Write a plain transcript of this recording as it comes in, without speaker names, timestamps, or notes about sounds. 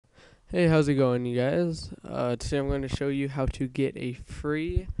Hey, how's it going, you guys? Today I'm going to show you how to get a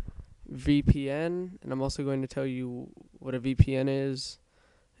free VPN, and I'm also going to tell you what a VPN is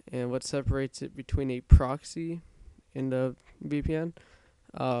and what separates it between a proxy and a VPN.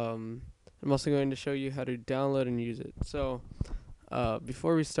 Um, I'm also going to show you how to download and use it. So,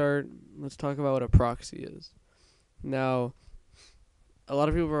 before we start, let's talk about what a proxy is. Now, a lot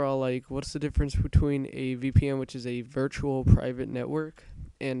of people are all like, what's the difference between a VPN, which is a virtual private network,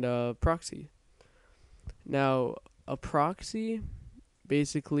 and a proxy? Now, a proxy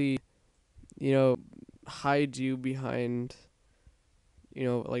basically, you know, hides you behind,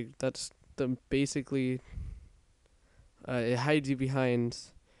 like that's the basically, it hides you behind,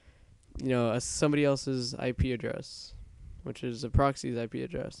 somebody else's IP address, which is a proxy's IP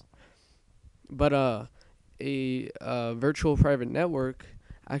address. But a virtual private network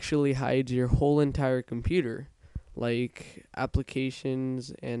actually hides your whole entire computer, like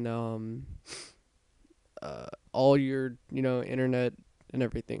applications and all your internet and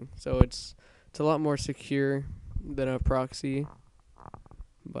everything. So it's a lot more secure than a proxy.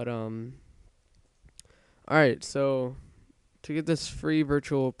 But all right. So to get this free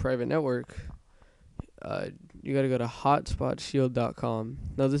virtual private network, uh, you got to go to hotspotshield.com.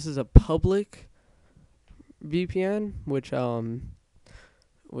 Now this is a public VPN, which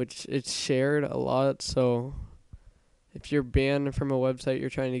it's shared a lot. So if you're banned from a website you're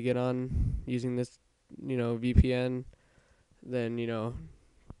trying to get on using this, VPN, then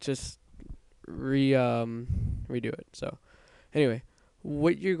just redo it. So anyway,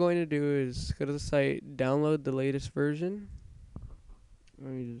 what you're going to do is go to the site, download the latest version.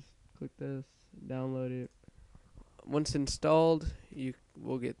 Let me just click this, download it. Once installed, you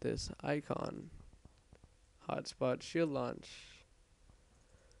will get this icon, Hotspot Shield Launch.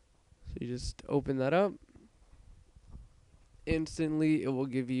 So you just open that up. Instantly, it will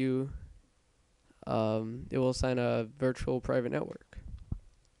give you, it will assign a virtual private network.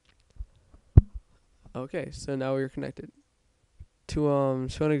 Okay, so now we're connected. To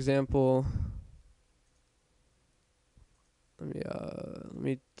show an example, let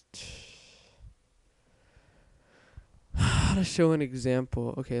me how to show an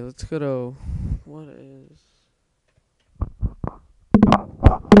example. Okay, let's go to what is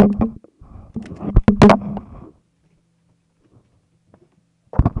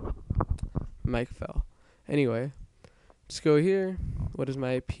mic fell. Anyway, just go here. What is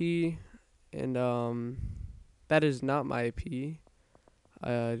my IP? And that is not my IP.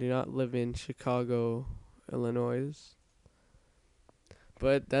 I do not live in Chicago, Illinois.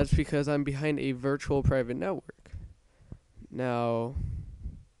 But that's because I'm behind a virtual private network. Now,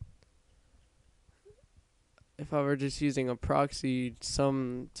 if I were just using a proxy,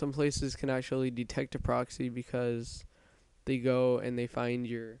 some places can actually detect a proxy because they go and they find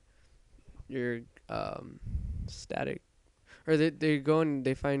your static, or they go and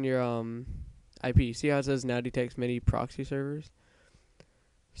they find your IP. See how it says now detects many proxy servers?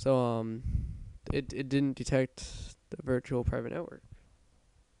 So it didn't detect the virtual private network.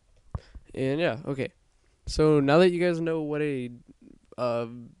 And yeah, okay. So now that you guys know what a uh,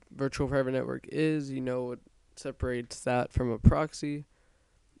 virtual private network is, you know what separates that from a proxy.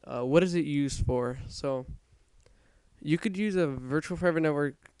 What is it used for? So you could use a virtual private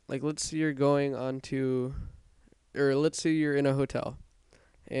network. Like, let's say you're going onto, or let's say you're in a hotel,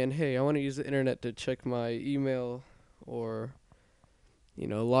 and hey, I want to use the internet to check my email or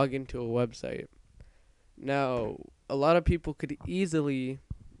log into a website. Now, a lot of people could easily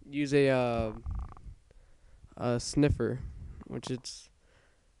use a sniffer, which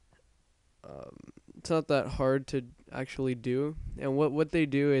um, it's not that hard to actually do. And what they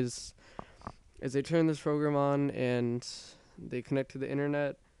do is they turn this program on and they connect to the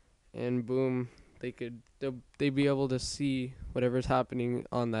internet, and boom, they'd be able to see whatever's happening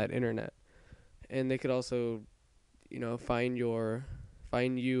on that internet, and they could also find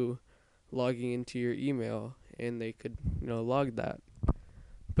you logging into your email, and they could log that.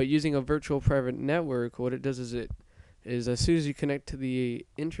 But using a virtual private network, what it does is it is as soon as you connect to the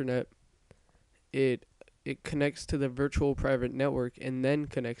internet, it it connects to the virtual private network and then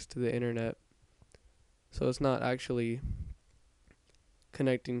connects to the internet. So it's not actually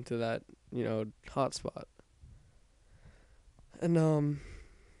connecting to that, hotspot. And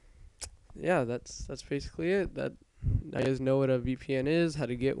yeah, that's basically it. That now you guys know what a VPN is, how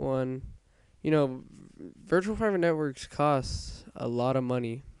to get one. Virtual private networks cost a lot of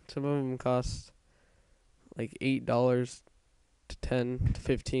money. Some of them cost like $8 to 10 to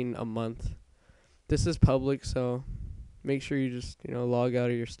 15 a month. This is public, so make sure you just log out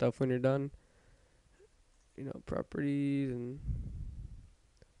of your stuff when you're done. Properties and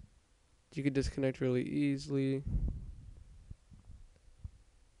You could disconnect really easily.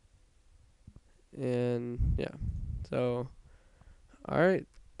 And yeah. So, alright.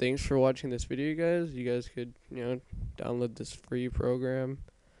 Thanks for watching this video, guys. You guys could, download this free program.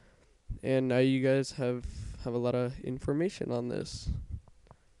 And now you guys have a lot of information on this.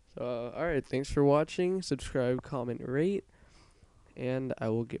 So, alright. Thanks for watching. Subscribe, comment, rate. And I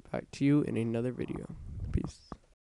will get back to you in another video. Peace.